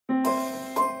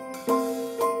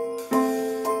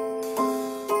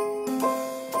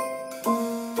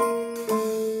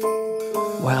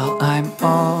I'm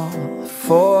all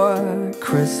for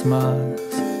Christmas,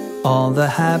 all the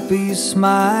happy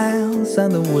smiles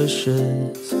and the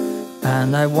wishes,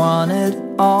 and I want it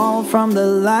all from the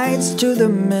lights to the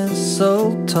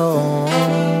mistletoe.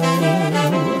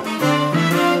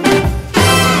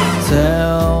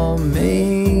 Tell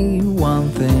me one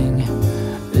thing,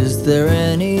 is there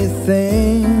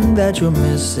anything that you're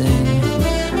missing?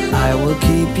 I will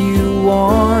keep you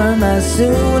warm as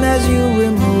soon as you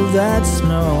remove that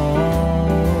snow.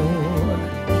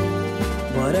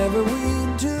 Whatever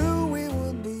we do, we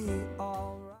will be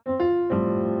alright.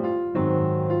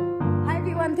 Hi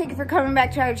everyone, thank you for coming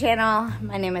back to our channel.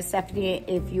 My name is Stephanie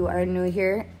if you are new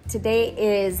here. Today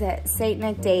is St.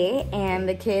 Nick Day and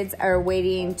the kids are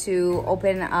waiting to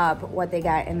open up what they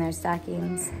got in their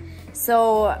stockings.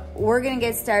 So we're gonna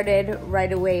get started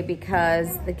right away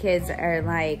because the kids are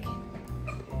like,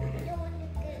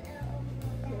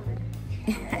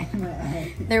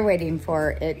 they're waiting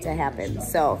for it to happen.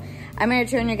 So I'm gonna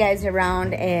turn you guys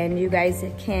around and you guys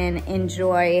can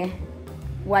enjoy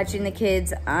watching the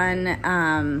kids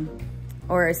on,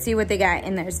 or see what they got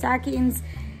in their stockings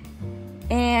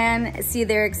and see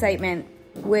their excitement.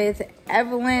 With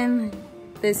Evelyn,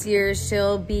 this year,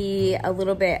 she'll be a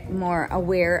little bit more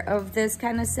aware of this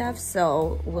kind of stuff,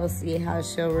 so we'll see how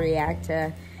she'll react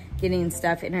to getting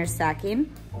stuff in her stocking.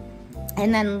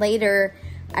 And then later,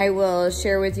 I will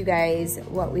share with you guys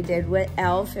what we did with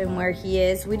Elf and where he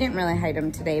is. We didn't really hide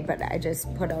him today, but I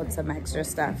just put out some extra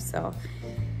stuff, so.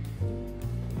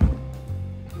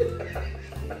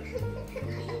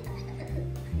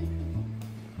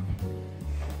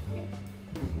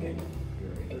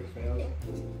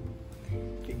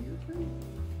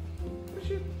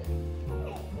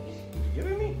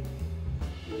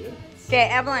 Okay,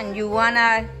 Evelyn, you want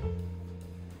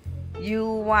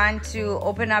to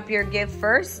open up your gift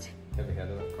first? Have you had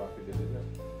enough coffee to do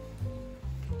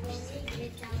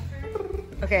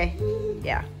that? Okay,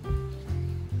 yeah.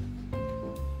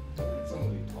 It's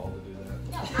only tall to do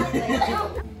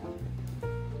that.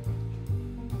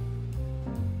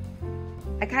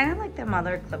 I kind of like the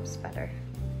mother clips better.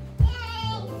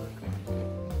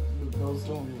 Those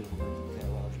don't really work that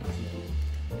well.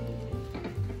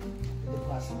 The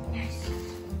plastic ones.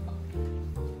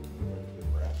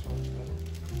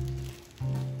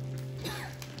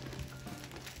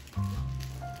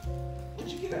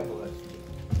 What'd you get, Evelyn?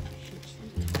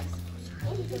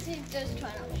 Just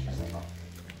trying to open it.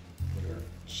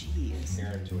 Jeez.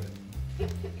 Hair into it.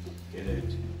 Get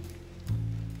it.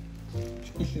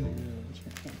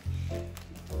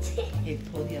 Hey,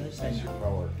 pull the other side. That's your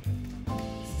power.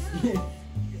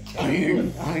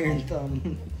 Iron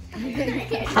thumb.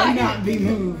 Cannot be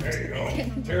moved. There you go.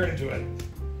 Tear into it.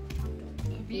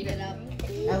 Beat it up.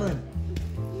 Evelyn,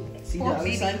 see the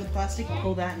other side of the plastic?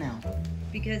 Pull that now.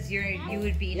 Because you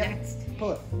would be Yep. next.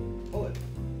 Pull it. Pull it.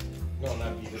 No,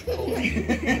 not beat it. Pull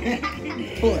it.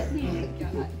 Pull it.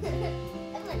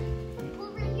 Evelyn, pull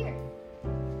right here.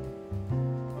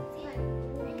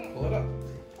 Pull it up.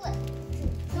 Pull it.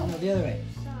 No, the other way.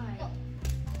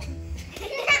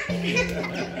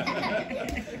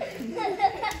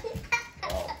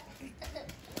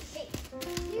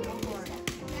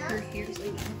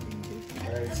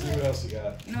 Alright, see what else you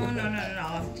got. No.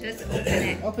 Just open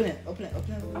it. Open it. Open it.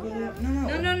 Open it. Open it. No.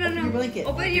 No. Open your blanket.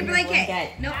 Open your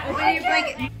blanket. No, open your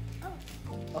blanket.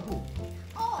 Oh,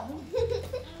 Oh.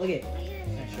 look it.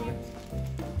 Show it.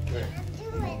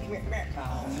 Come here.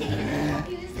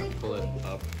 Pull it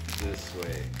up this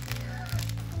way.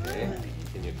 Okay.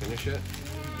 Can you finish it?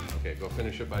 Okay, go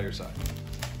finish it by your side.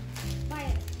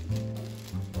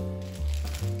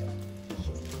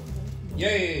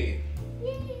 Yay!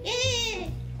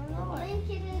 Yay!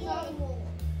 Blanket is on the wall.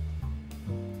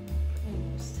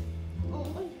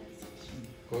 Oh,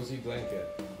 Cozy blanket.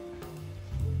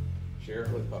 Share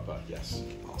it with Papa. Yes.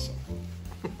 Awesome.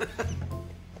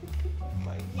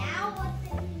 Fine. now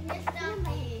what's in this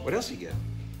stocking? What else you get?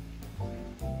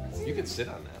 You can sit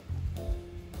on that.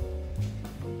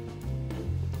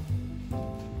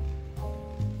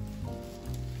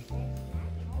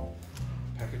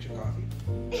 Package of coffee.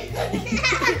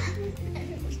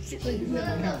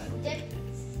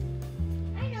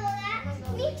 I know that.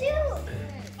 Me too.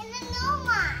 And the gnome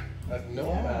No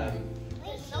man. one.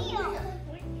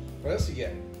 What else you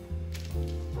get?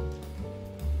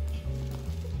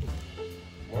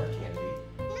 More candy.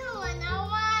 No, another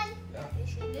one. Yeah. You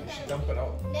should dump it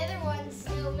out. Another one,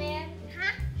 snowman.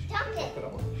 Huh? Dump it. Dump it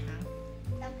out.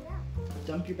 Dump it out.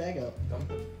 Dump your bag out. Dump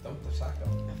the sack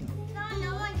out.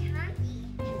 No one can be.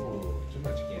 Oh, too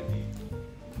much candy.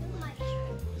 Too much.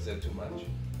 Is that too much?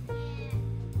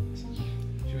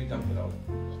 Should we dump it out.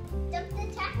 Dump the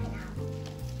taffy out.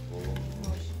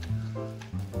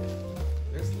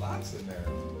 There's lots in there.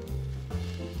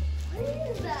 What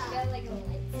is that? Like a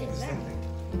lightsaber.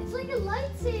 It's like a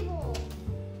lightsaber.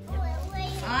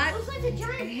 It looks like a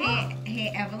giant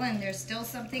Hey, Evelyn, there's still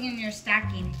something in your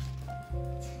stocking.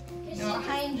 No,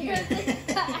 behind you.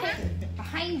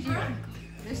 Behind you.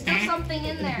 There's still something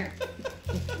in there.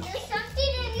 There's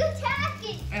something in your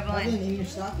stocking. Evelyn, in your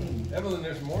stocking. Evelyn,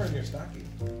 there's more in your stocking.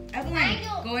 Evelyn,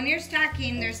 go in your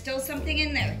stocking. There's still something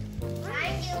in there.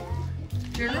 Behind you.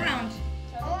 Turn around.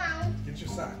 Turn around. Get your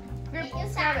sock. Get your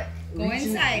sock. Go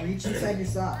inside. Reach inside your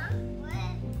sock.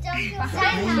 Dump your sock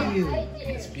Behind out. you.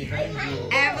 It's behind you.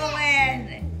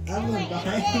 Evelyn, Evelyn,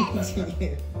 behind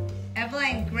you.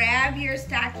 Evelyn, grab your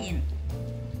stocking.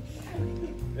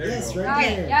 There you Yes, go.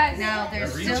 right there. Yes. Now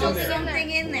there's Reach still in there.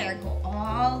 something in there. Go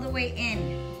all the way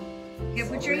in. Here,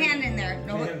 put your hand in there.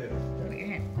 No, Put your hand in put there. your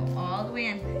hand. Go all the way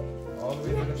in. All the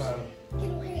way to the bottom.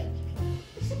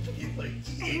 It's like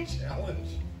just a challenge.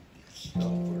 Oh,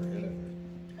 we're in it.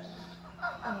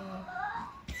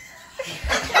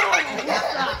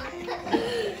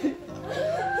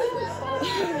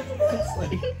 It's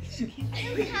like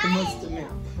the most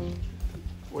amazing.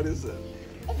 What is it?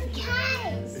 It's a guy.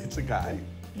 It's a guy.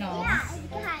 No, Yeah, it's a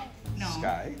guy. no.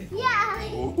 Sky.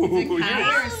 Yeah. Ooh, Is it Kai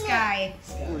you're, or Sky?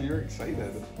 oh, you're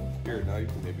excited. Here, now you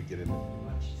can maybe get in.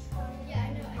 Yeah,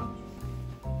 I know.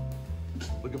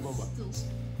 Look at Mama.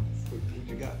 What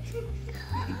you got? What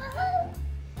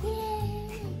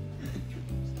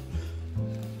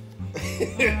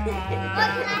can I do?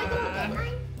 Can I?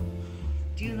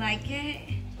 Do you like it?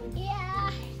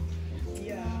 Yeah.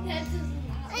 Yeah.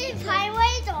 It's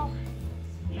highway.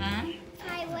 Huh?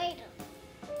 Highway.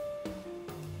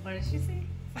 What did she say?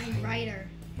 Find Ryder.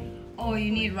 Oh,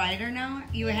 you need Ryder now?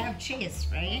 You have Chase,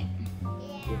 right?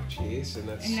 You have Chase and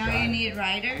that's And now Sky. you need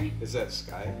Ryder? Is that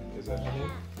Sky? Is that her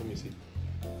name? Let me see.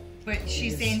 But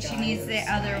she's saying she needs the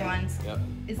other ones. Yep.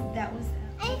 Is that was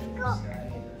Let's go.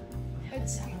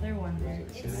 it's the other one there?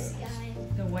 It's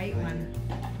The white one.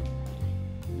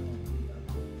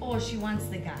 Oh, she wants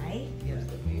the guy?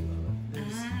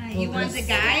 Ah, you want the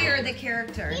guy or the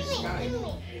character? Sky.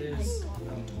 There's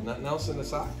Nothing else in the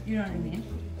sock? You know what I mean?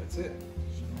 That's it.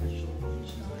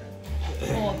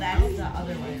 Oh, that's the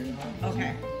other one.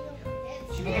 Okay.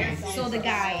 Okay, so the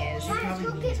guy is. Guys,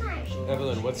 look at mine.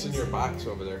 Evelyn, what's in your box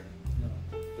over there?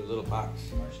 The little box.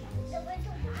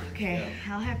 Okay,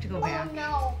 I'll have to go Oh back.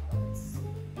 no.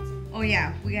 Oh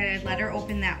yeah, we gotta let her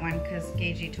open that one because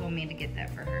Gagey told me to get that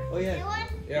for her. oh You yeah. want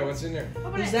Yeah, what's in there?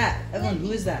 Who's that? Evelyn,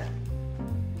 who is that?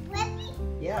 Flippy?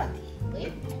 Yeah.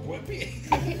 Whippy.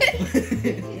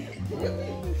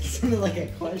 Sounded like a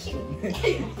question.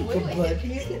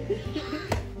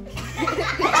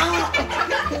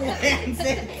 Lands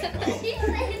it.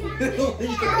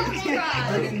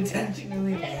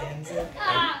 Unintentionally lands it.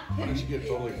 Why don't you get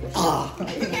totally frustrated? Ah.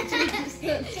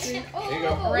 There you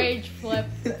go. Rage flip.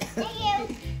 Thank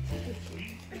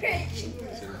you.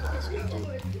 It's in the basket too.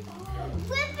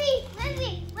 Flippy,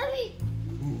 Flippy, Flippy,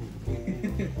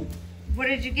 What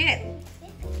did you get?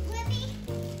 Flippy.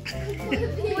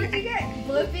 What'd you get?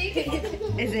 Flippy?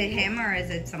 Is it him or is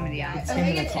it somebody else? I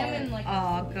think it's him and like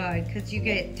Oh, good, because you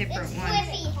get It's different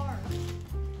ones.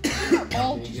 Flippy.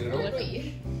 all Can you just get it open?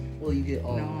 Flippy. Well, you get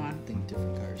all No. I think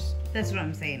different cars. That's what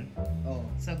I'm saying. Oh.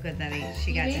 So good that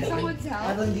she got You need this one. someone's help?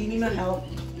 Evelyn, do you need my help?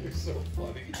 You're so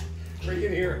funny. Bring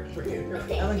it here. Bring it here.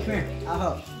 Evelyn, come here. I'll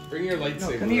help. Bring your No,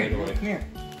 lightsaber come here. right away. Come here.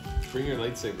 Bring your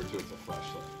lightsaber too. It's a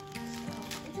flashlight.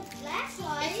 It's a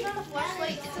flashlight. It's not a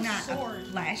flashlight, it's a Not sword. a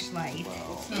flashlight.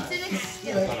 Wow. It's an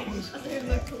I thought it was.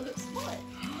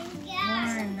 Yeah.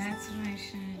 Lauren, that's what I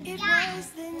should. It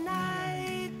was the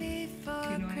night before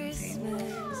You know what I'm saying?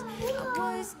 Christmas. I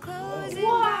was closing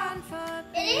down for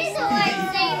It is a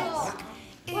lightsaber.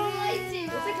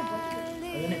 And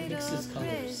then it mixes colors.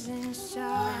 business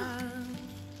shop.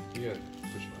 You got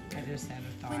push button. I just had a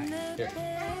thought. Here.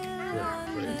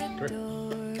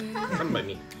 Here. Come by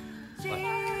me. Slide. Go like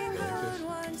this.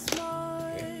 Once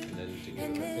more. Okay. And then you can get in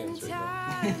the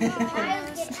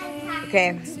pants right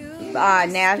Okay.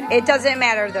 Now it doesn't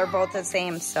matter. They're both the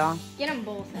same. So Get them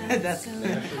both. That's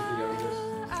there. Actually, you gotta just-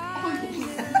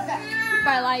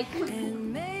 By like.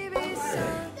 And maybe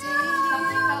Something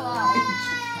fell off.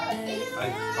 I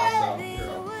tossed it out. Here,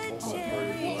 I'll open it for you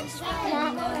if you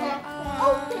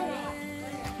want.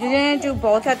 you didn't do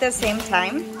both at the same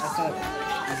time. Isn't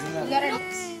that? You gotta.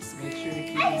 Make sure to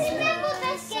keep I it. remember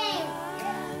this game.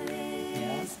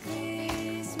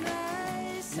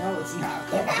 Yeah. No, it's not.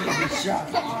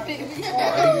 Shut up. Are you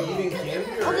eating candy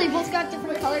Oh, or? they both got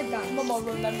different colored guns. Mama,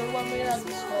 remember when we were at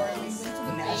the store and we went to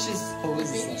the Nash is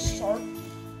always baby like, shark?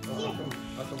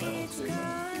 How come that one stays on?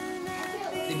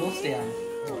 they both stay on.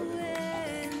 Oh,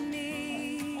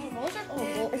 those are cool.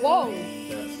 Whoa.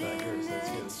 That's not yours, that's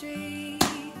his. You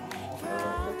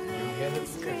hand it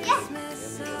to me? Yes. Hand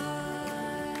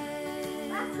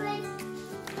That's good. it.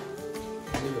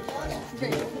 Give me the plastic. Give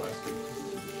me the plastic.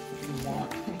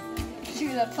 Give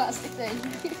me that plastic thing.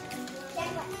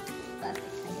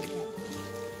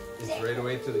 Is it right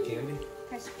away to the candy?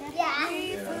 Yeah.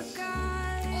 Yes.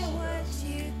 what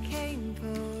you came for.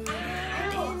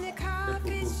 In the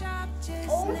coffee shop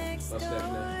just next Mustache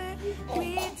door,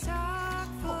 we talk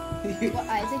for What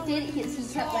Isaac did, he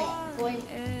kept like going.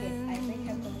 Isaac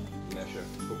kept going. Nasha,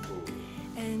 poo-poo.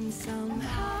 and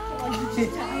somehow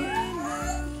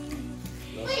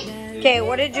Okay,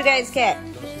 what did you guys get?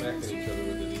 No smacking each other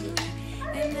with it either.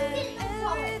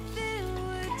 everything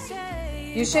would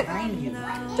change. You should. Behind you.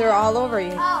 They're all over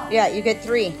you. Yeah, you get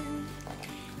 3.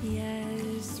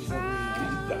 Yes,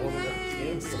 That one was at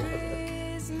the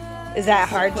stand. Is that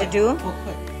hard to do? Oh,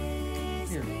 quick.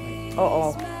 Here. Wait.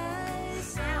 Uh-oh.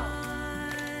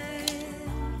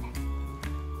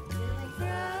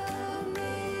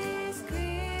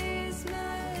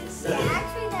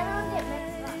 Actually, they don't get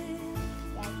mixed up.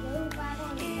 Yeah, really bad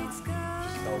on the top.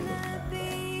 Just tell them to back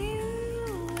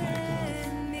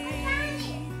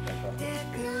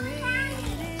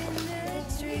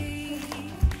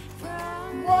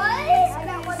What? I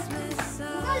got one. You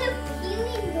got a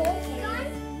peeling nose gun?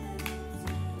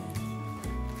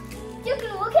 You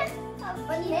can look at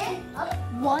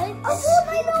What? I want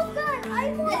my nose gun. I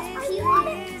want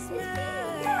it.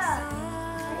 Yeah.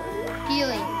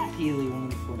 Peeling. Healy, one of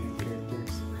the 40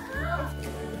 characters.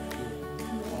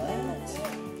 What?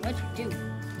 What'd you do?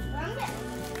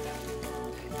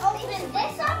 Open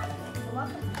this up.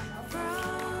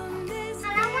 And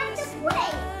I want to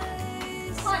play.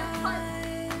 Punt.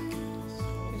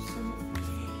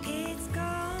 it's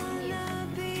gonna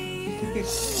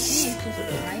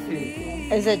be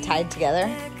Is it tied together?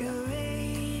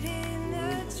 decorating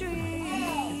the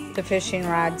tree. The fishing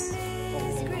rods. I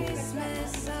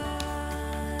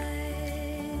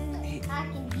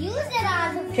can use it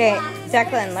as a Okay, flag.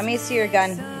 Declan, let me see your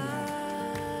gun.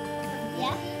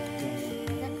 Yeah.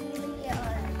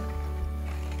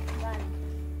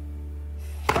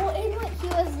 Oh, and what? He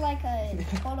was like a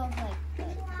photo of like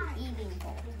eating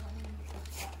bowl.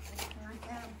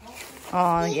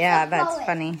 Oh, yeah, that's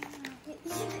funny.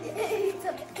 His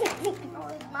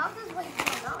mouth is like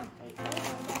so long.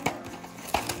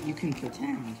 You can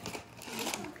pretend.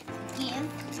 Yeah.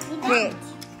 Okay.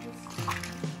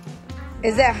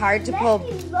 Is it hard to pull?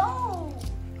 Low.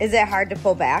 Is it hard to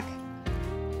pull back?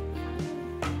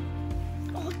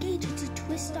 Oh, Gage, it's a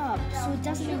twist up, so it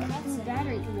doesn't have the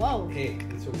battery. Whoa. Hey,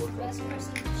 it's a workout.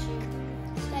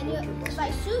 Then you, if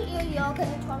I shoot you, you're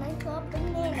gonna turn into a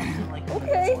banana.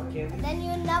 Okay. More candy? Then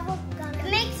you're never gonna. It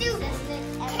makes you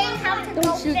can't have to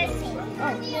go shoot. fishing. Oh,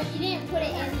 no, you didn't put it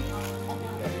in.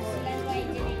 That's why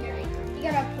you didn't hear it. You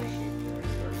gotta push it.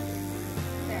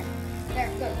 There,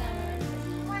 good.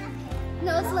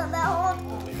 No, it's not that hard.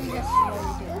 You just slowly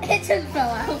do it. It just fell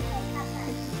out.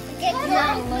 It's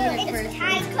not a loaded It's version.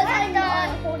 tight because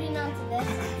I'm holding on to this.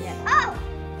 Yeah. Oh.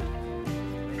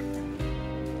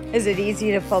 Is it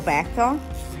easy to pull back though?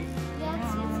 Yeah,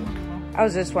 it's easy. I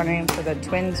was just wondering for the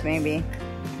twins maybe.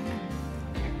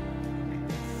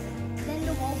 Then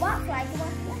the robot flies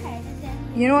above your head and then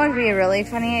You know what would be really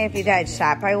funny if you got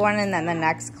shot by one and then the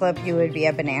next clip you would be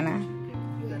a banana.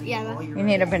 Yeah, that's, You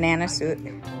need a banana suit. we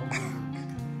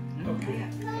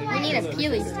need a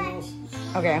peely.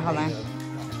 Okay, hold on. Yeah,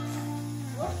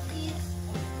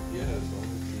 as long as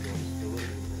you don't spill it.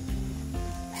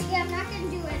 yeah, I'm not gonna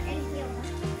do it any here.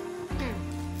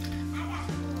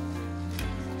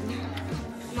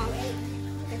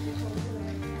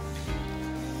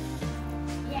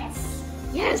 Yes.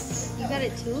 Yes! You got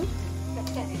it too?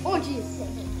 Oh, jeez.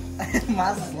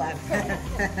 Miles is laughing. And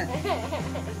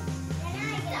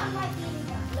I get on my baby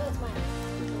gun. No, it's mine.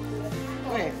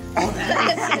 Wait. Oh,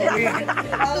 that is so weird.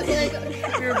 I was like,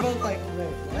 we were both like,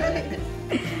 wait, what?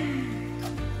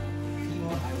 You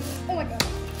want, I will. Oh my god.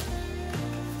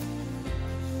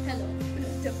 Hello.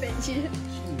 Defend you.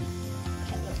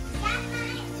 That's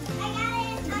mine. I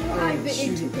got it. I've been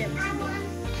into him. I want.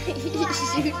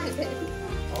 Shoot it.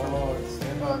 Oh, it's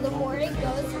stand Well, up. the more it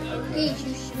goes, Gage,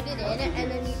 you shoot it in, and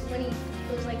then when he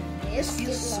goes like this, it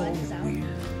Feels so launches out. weird.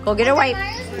 Go get a wipe.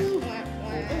 We're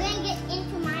gonna get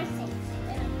into my face.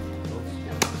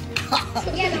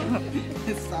 Yeah, no.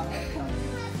 It's not like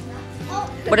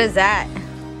What is that?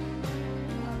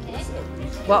 Okay.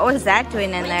 What was that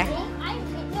doing in there?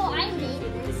 I made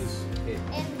this.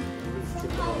 And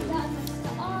somehow it got messed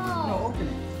up. Oh. Open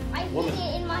it. I hid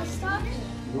it in my stocking.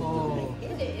 Oh.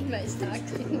 Hid it in my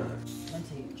stocking. I'm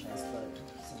taking your chest, but.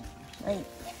 Right.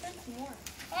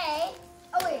 Hey.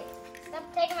 Oh wait. Stop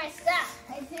taking my stuff.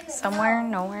 I didn't Somewhere,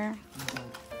 know. nowhere.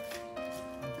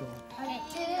 Okay.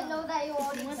 Didn't know that you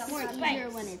all did It's that. more easier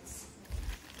when it's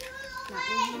not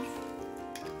moving.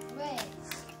 Wait.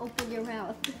 Open your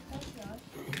mouth. That's yours.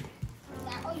 Is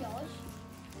that all yours?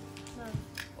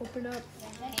 Open up.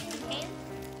 Okay.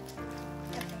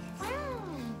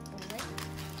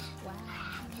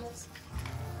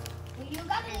 You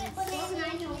got it, but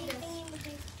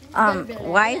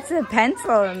Why is the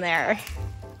pencil in there?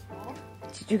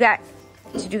 Did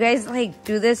you guys like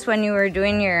do this when you were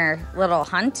doing your little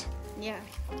hunt? Yeah.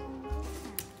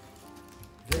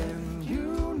 Then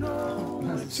you know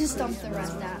Just dump the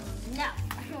rest out. no,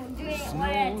 I don't do it one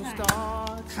at a time.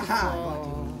 starts to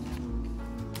fall.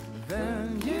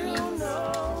 Then you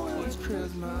know it's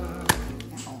Christmas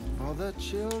for the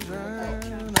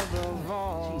children above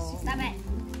all. Stop it.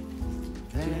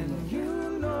 Then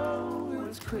you know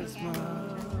it's Christmas.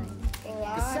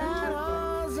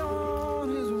 Santa's on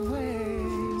his way.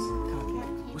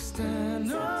 We'll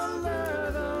stand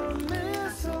under the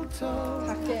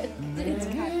mistletoe.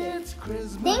 It's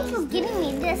Christmas. Thanks for giving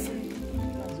me this. And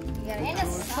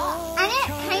it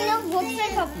kind of looks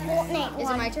like a Fortnite Is it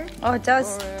one. my turn? Oh, it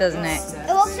does, doesn't it?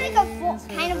 It looks like a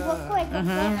kind of looks like a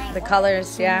Fortnite. The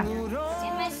colors, yeah. It's in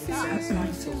my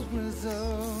socks.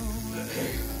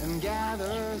 And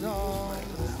gathers all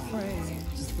the friends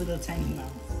Just little tiny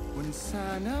mouth. when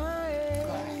Santa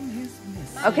and his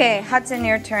miss Okay, Hudson,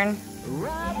 your turn.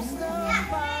 wraps the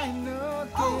final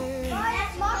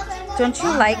gift. Don't you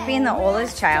like being the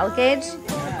oldest child, Gage?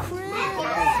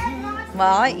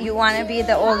 Well, you want to be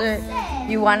the older,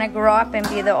 you want to grow up and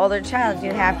be the older child.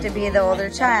 You have to be the older I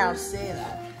child. say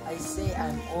that. I say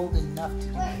I'm old enough to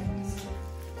do things.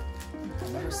 I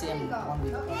never say I'm 1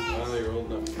 week old. Well, you're old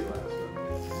enough to do that.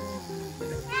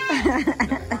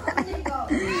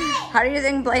 How do you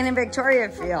think Blaine and Victoria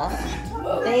feel?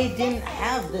 They didn't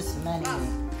have this many.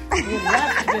 They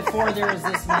left before there was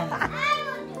this many.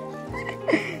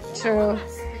 True.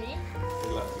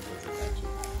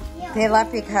 They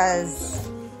left because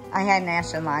I had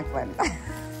Nash and Lachlan. Yes.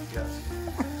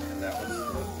 And that was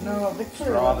No, the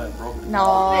Victoria. straw that broke the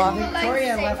No.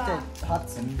 Victoria left at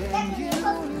Hudson.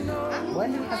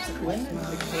 When did Victoria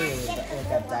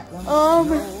leave at Declan?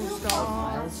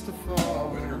 starts to fall.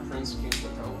 when her prince came to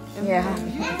town. Yeah.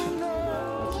 You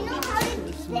know how to do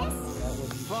this?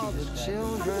 For the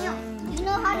children. You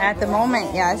know how to At the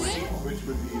moment, yes. Which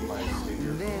would be my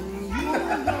savior.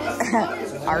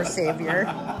 Our savior.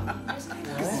 Mama's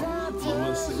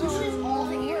savior.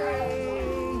 Mama's savior.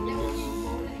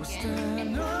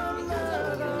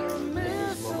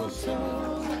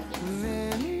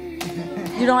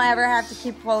 You don't ever have to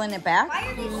keep pulling it back? Why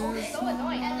are they so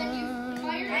annoying? And then you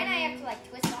fire and I have to like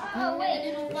twist it. Oh wait,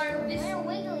 It'll fire this. they're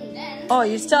wiggly. Then Oh,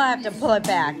 you still have to pull it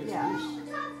back. yeah.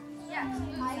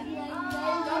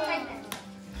 Don't type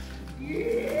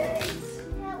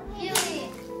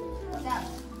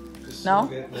Just No?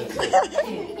 get this. it.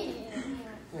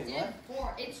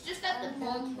 It's just at the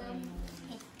bug.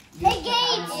 Hey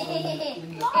Gage!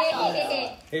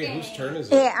 Hey, whose turn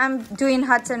is it? Hey, I'm doing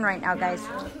Hudson right now, guys.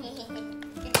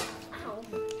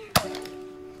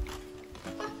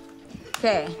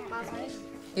 Okay.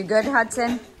 You good,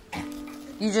 Hudson?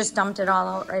 You just dumped it all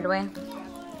out right away?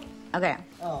 Okay.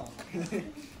 Oh.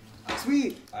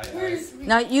 Sweet.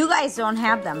 No, you guys don't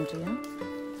have them, do you?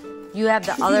 You have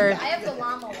the other... I have the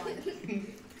llama one.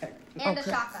 And the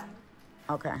Okay. shotgun.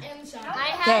 Okay. And the shotgun.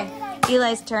 Okay,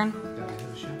 Eli's turn.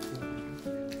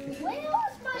 Where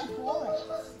was my bullet?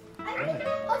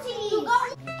 You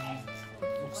got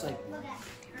Looks like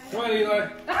Come on, Eli.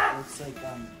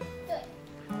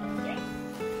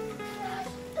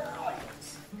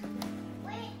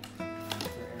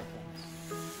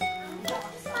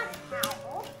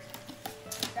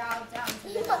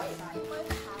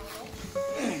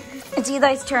 It's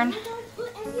Eli's turn. big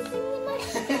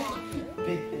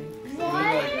thing.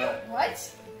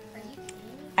 What?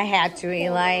 I had to,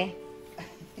 Eli.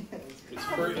 It's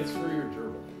for your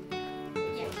gerbil.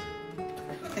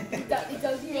 It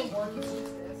doesn't even work.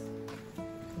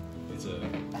 It's a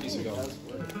piece of gum.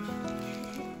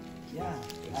 Yeah,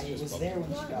 I was there when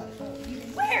she got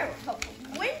it. Where?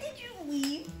 When did you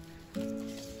leave?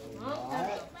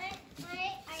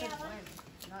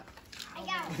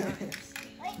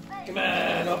 Come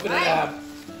on, open it up.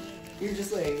 You're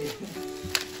just like.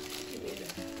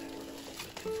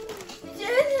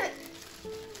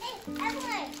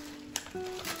 Rip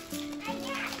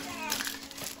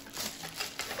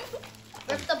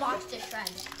the box to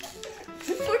shreds.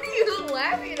 What are you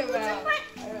laughing about?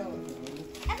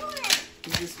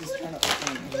 He just was trying to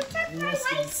open it. Who took my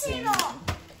lightsaber?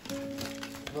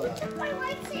 Who took my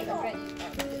lightsaber?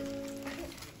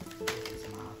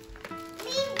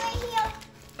 Me right here.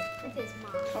 With his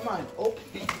mom. Come on, open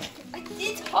it.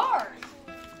 It's hard.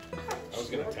 I was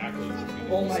gonna tackle you.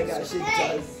 Oh my gosh, it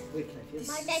does. Wait, can I feel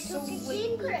My this? dad took a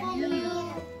candy from me.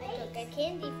 Took a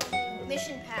candy from me.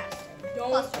 Mission pass. Don't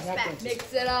Plus I'm not respect.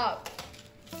 mix it up.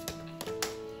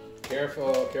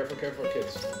 Careful, careful, careful,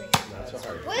 kids. Not so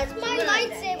hard. Where's my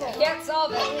lightsaber? Can't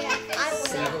solve it.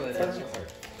 Evelyn, not so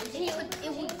hard.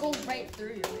 It would go right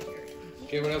through your finger.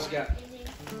 Okay, what else you got?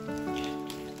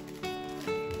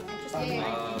 I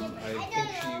think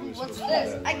she was What's supposed to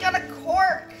this? do I got a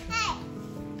cork. Hey.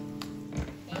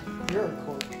 You're a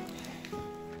cork.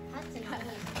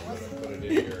 Put it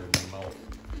in your mouth.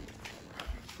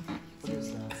 What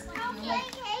is that?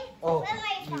 Okay. Oh, Where's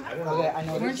my phone? I don't know. okay, I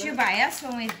know what it Weren't is. you by us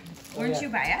when we? Weren't yeah. you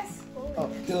by us? Oh,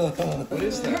 What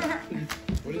is that?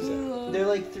 What is that? they're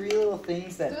like 3 little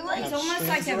things that They're like- have It's almost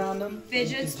strings like a around them. fidget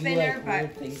You can do, spinner, like, but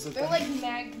weird things with They're them. like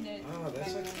magnets. Oh,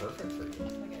 that's like perfect for you.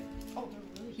 Oh,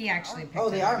 they're really He actually picked Oh,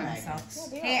 they it are up himself.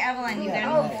 magnets. Hey, Evelyn, you Yeah.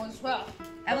 gotta move. powerful as well.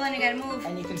 Evelyn, you gotta move.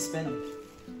 And you can spin them.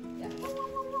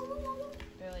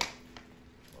 They're like,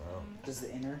 Wow. Does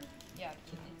the inner? yeah,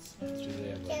 it's. Do they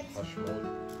have like hush mode?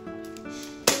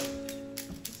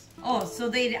 Oh, so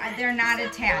they're not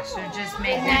attached. They're just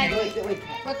magnetic. Wait.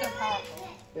 But they're powerful.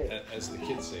 As the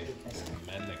kids say,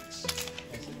 magnets.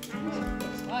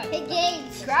 Hey,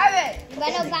 James. Grab it. You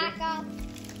better back up.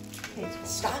 Hey,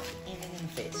 stop aiming in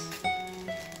the face.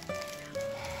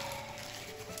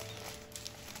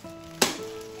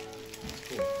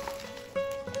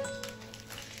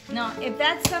 No, if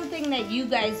that's something that you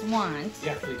guys want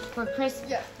Yeah, please. for Christmas.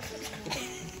 Yeah.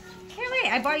 Here,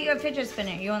 wait. I bought you a fidget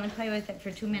spinner. You only play with it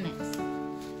for 2 minutes.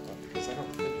 Because I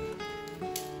don't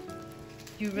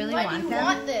You really Why want do you them?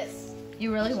 want this?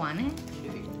 You really want it?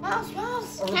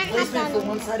 Mouse. A replacement for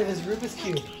one side of his Rubik's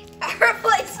Cube. I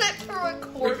replace it for a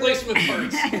quarter. Replacement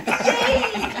parts.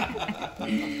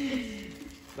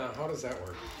 Now, how does that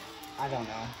work? I don't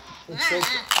know. It's so.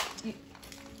 You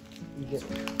get.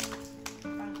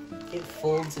 It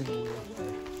folds in the wheel.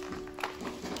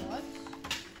 What?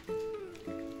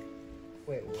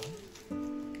 Wait, what? Oh,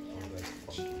 that's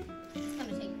funky. It's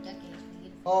gonna take decades for you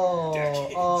to Oh,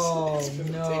 Decades. oh It's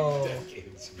gonna no. take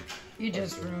decades. You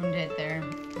just ruined it there,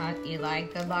 Eli.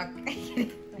 Good luck.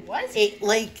 What?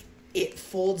 It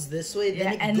folds this way,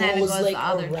 then and then it goes like the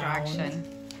other around. direction.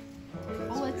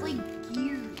 Oh, it's like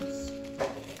gears.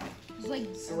 It's like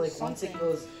So like once it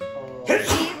goes. Oh.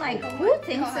 See, like, who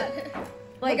thinks it?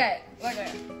 Like, Look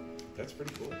at it. That's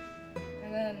pretty cool.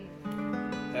 And then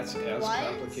That's as What?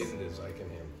 complicated as I can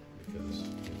handle. Because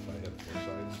if I had 4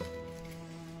 sides.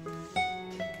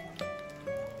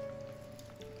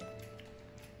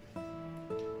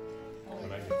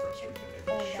 When I get frustrated,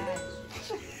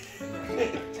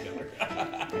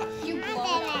 you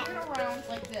blow it around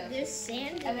like this. There's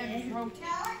sand And then rotate.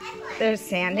 there's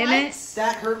sand in it.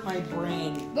 That hurt my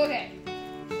brain. okay.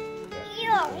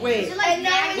 Wait, And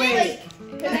then we wait.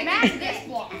 connect this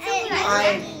block.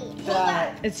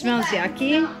 It smells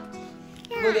yucky.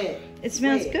 Look at it. It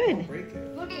smells Wait. good. break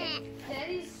it. Look at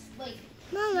Daddy's like.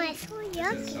 Mama, it's so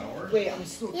yucky. Sour? Wait, I'm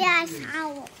still. Yeah, it's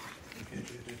sour.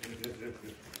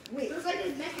 There's like a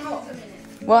mechanism in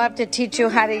it. We'll have to teach you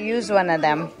how to use one of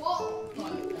them.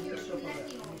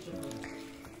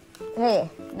 Hey,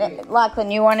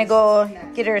 Lachlan, you want to go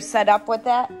get her set up with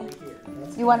that?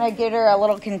 You want to get her a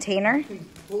little container?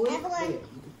 Pull it. Evelyn. Wait,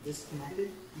 disconnected.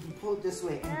 You can pull it this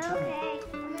way and turn it.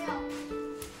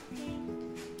 Okay.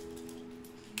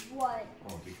 What?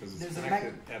 Oh, because There's it's a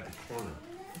connected at the corner.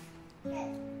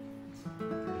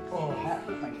 Oh, that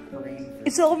hurt my brain.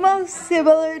 It's almost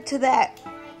similar to that.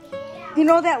 You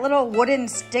know that little wooden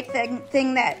stick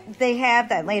thing that they have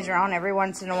that lays around every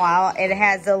once in a while? It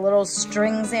has the little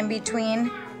strings in between.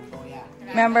 Oh yeah.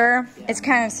 Remember? It's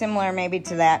kind of similar maybe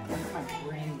to that. That hurt my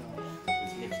brain though.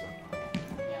 It's mixed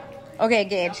up. Okay,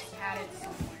 Gage.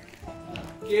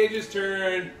 Gage's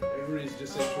turn. Everybody's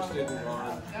just interested in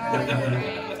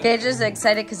one. Gage is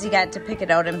excited because he got to pick it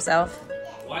out himself.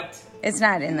 What? It's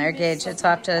not in there, Gage. It's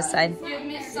off to the side. You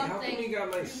missed How come something. you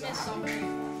got my sock?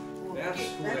 That's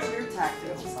That's your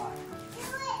tactical sock.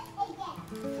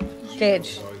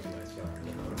 Gage. always my sock.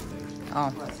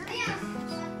 Oh.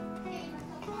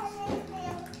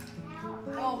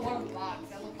 Oh, what a box.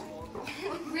 That looks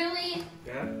horrible. Really?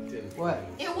 That didn't. What?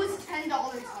 It was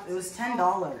 $10. It was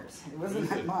 $10. It wasn't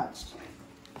that much.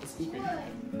 Just keep it.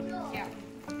 Yeah.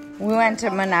 We went to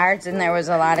Menards and there was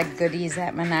a lot of goodies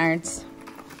at Menards.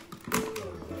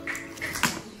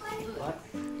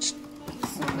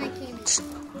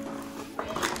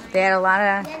 They had a lot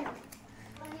of...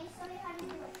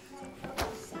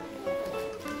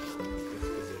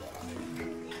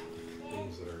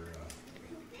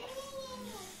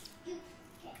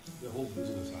 The whole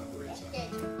business operates on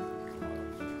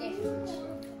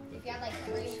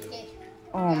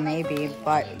Oh, maybe,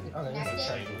 but...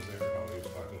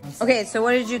 Okay, so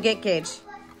what did you get, Gage?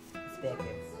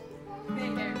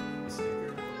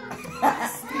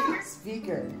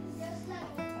 Speaker.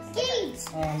 Gates!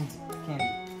 And candy.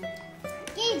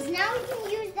 Gates, now we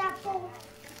can use that for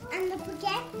on the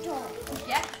projector.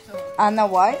 On the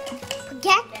what?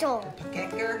 Projector.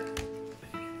 Kicker.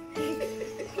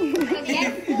 He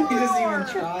doesn't even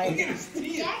try.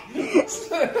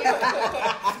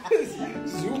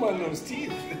 Zoom on those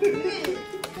teeth.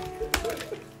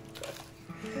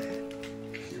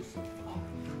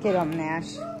 Get them,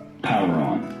 Nash. Power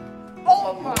on.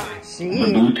 Oh my! The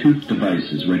Jeez. Bluetooth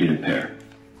device is ready to pair.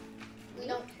 We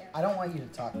don't care. I don't want you to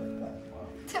talk like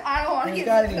that. I don't want to There's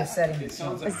get gotta be a setting to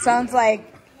sound. It sounds like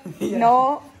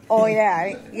no. Oh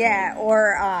yeah, yeah.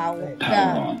 Or Power the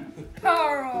on.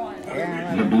 power on.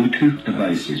 The Bluetooth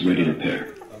device is ready to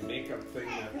pair. A makeup thing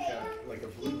that got like a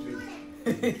Bluetooth.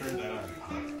 Turn that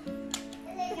on.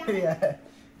 Yeah.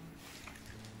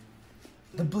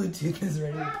 The Bluetooth is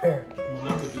ready to pair. We'll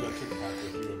have to do a TikTok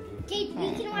with you and Bluetooth. Gates,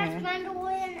 we can watch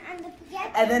Mandalorian on the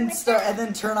projector. And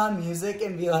then turn on music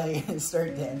and be like,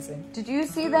 start dancing. Did you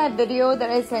see that video that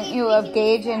I sent you of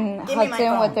Gage and Give me my Hudson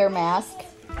phone. with their mask?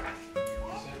 Send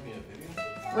me a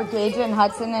video. With Gage and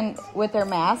Hudson and with their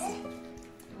mask?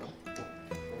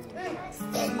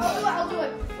 I'll do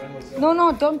it. When was that?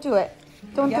 No, don't do it.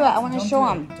 Don't do it. I want to show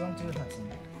them. Don't do it, Hudson.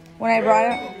 When I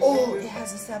brought it, Oh, it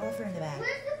has a subwoofer in the back.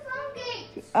 Where's the phone,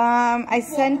 Gates? I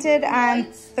sent it on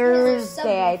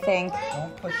Thursday, I think.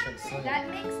 Don't push it. Slow down. That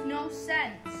makes no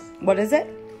sense. What is it?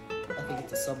 I think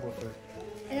it's a subwoofer.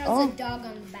 It has Oh. a dog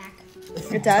on the back.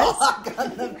 It does? Dog on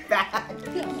the back.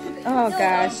 Oh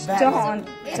gosh, don't.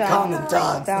 Calm the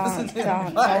dogs.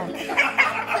 Don't.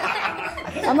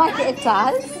 I'm like, it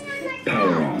does?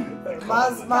 Power on.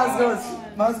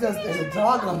 Maz goes, there's a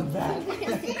dog on the back.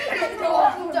 Power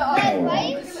on.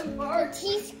 The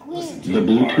teeth squeeze. The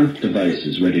Bluetooth device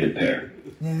is ready to pair.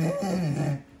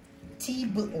 Two.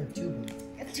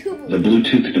 The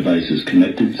Bluetooth device is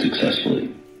connected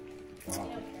successfully.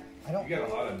 I don't You got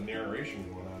a lot of narration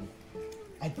going on.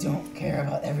 I don't care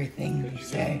about everything you You got a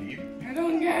say. beep? I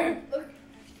don't care.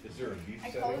 Is there a beep I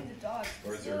called setting? the dog.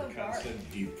 Or is there a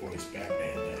constant deep voice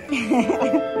Batman?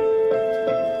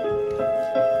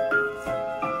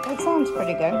 That sounds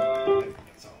pretty good.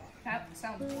 That's all. That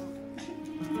sounds horrible.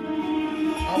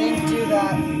 I didn't do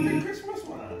that. The Christmas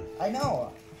one on. I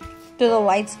know. Do the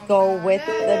lights go with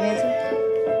the music?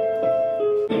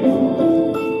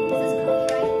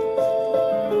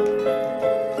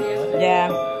 Yeah.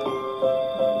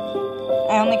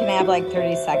 I only can have like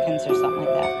 30 seconds or something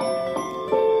like that.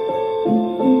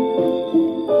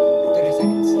 30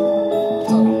 seconds.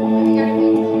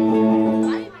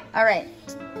 All right.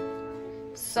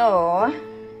 So,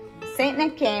 St.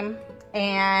 Nick came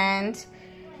and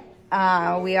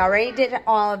we already did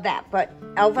all of that, but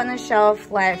Elf on the Shelf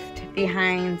left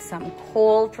behind some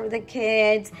coal for the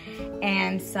kids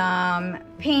and some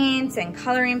paints and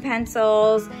coloring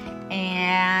pencils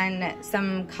and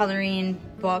some coloring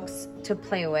books to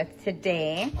play with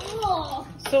today.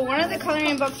 So one of the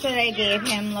coloring books that I gave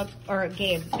him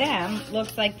gave them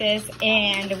looks like this,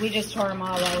 and we just tore them all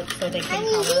out so they can I'm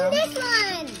color using them. this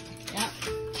one. Yep.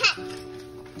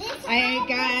 This I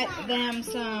got them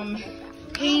some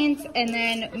paints and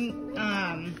then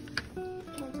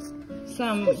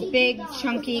some big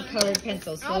chunky colored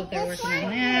pencils. So they're working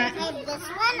on that. I have this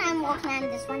one. I'm working on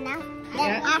this one now. Then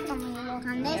Yeah. after we work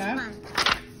on this Yeah. one.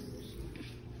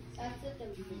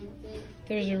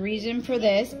 There's a reason for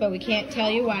this, but we can't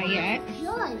tell you why yet.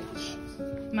 George.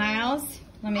 Miles,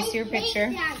 let me see your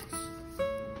picture.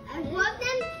 I love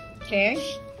them. Okay,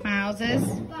 Miles's.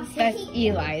 That's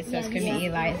Eli's. That's gonna be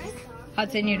Eli's.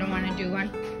 Hudson, you don't want to do one?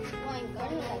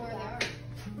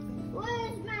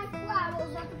 Where's my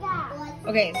flowers up there?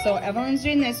 Okay, so Evelyn's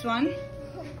doing this one,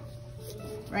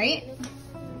 right?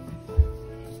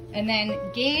 And then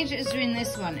Gage is doing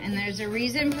this one, and there's a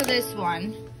reason for this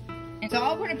one. And so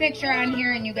I'll put a picture on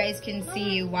here and you guys can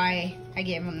see why I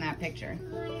gave him that picture.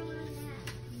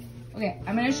 Okay,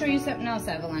 I'm gonna show you something else,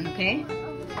 Evelyn, okay?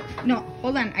 No,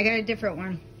 hold on, I got a different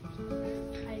one.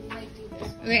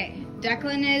 Okay,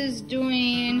 Declan is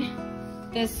doing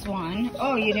this one.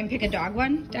 Oh, you didn't pick a dog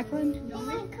one, Declan?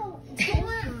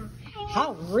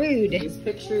 How rude. This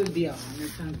picture would be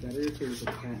 100 times better if it was a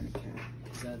cat and a cat.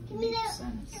 Because that would make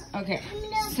sense. Okay,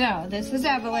 so this is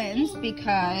Evelyn's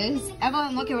because,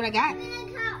 Evelyn, look at what I got.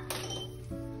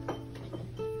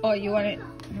 Oh, you want it?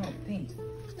 No, paint.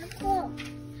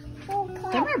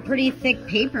 Them are pretty thick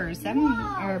papers. Them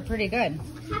are pretty good.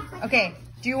 Okay,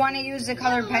 do you want to use the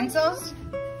colored pencils?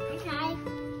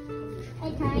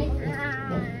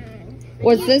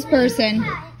 What's this person?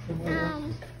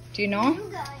 Do you know?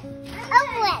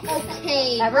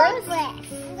 Okay. Everett?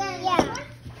 Yeah.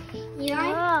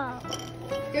 Yeah.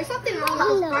 There's something wrong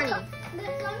with the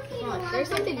funny. There's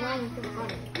something wrong with the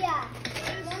funny. Yeah.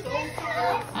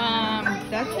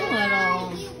 That's a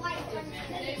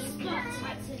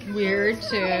little weird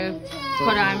to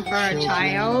put on for a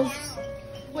child.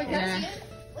 Yeah.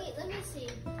 Wait, let me see.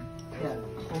 Yeah.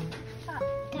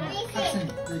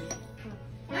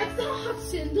 That's the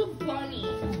Hudson, the bunny.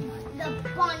 The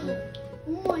bunny.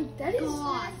 Oh my, that is.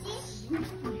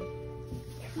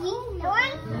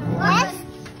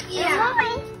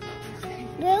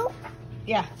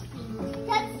 Yeah.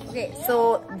 Okay,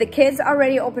 so the kids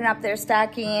already opened up their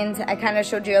stockings. I kind of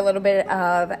showed you a little bit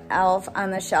of Elf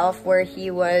on the Shelf where he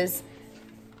was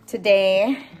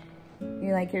today.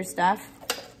 You like your stuff?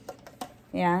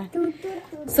 Yeah.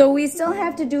 So we still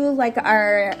have to do like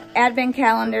our advent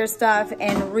calendar stuff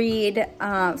and read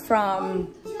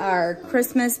from our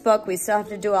Christmas book. We still have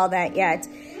to do all that yet.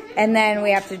 And then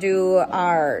we have to do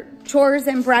our chores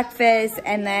and breakfast.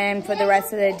 And then for the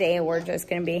rest of the day, we're just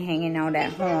going to be hanging out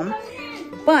at home.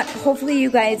 But hopefully you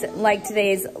guys like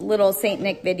today's little St.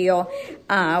 Nick video.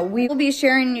 We will be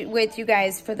sharing with you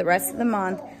guys for the rest of the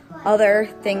month other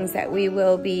things that we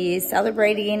will be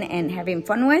celebrating and having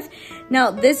fun with. Now,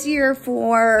 this year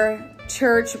for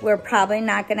church, we're probably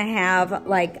not going to have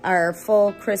like our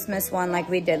full Christmas one like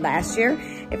we did last year.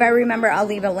 If I remember, I'll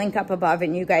leave a link up above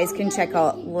and you guys can check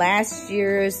out last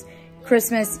year's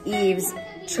Christmas Eve's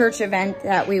church event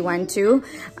that we went to.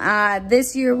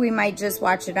 This year we might just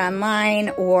watch it online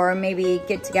or maybe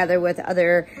get together with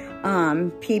other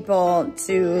people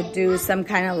to do some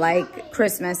kind of like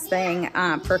Christmas thing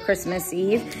for Christmas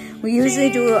Eve. We usually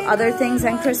do other things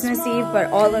on Christmas Eve, but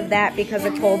all of that because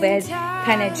of COVID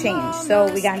kind of changed.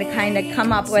 So we got to kind of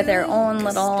come up with our own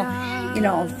little, you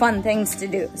know, fun things to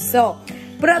do. So,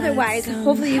 but otherwise,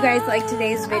 hopefully you guys like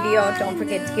today's video. Don't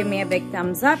forget to give me a big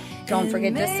thumbs up. Don't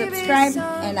forget to subscribe,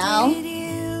 and I'll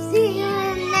See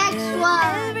you next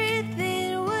one.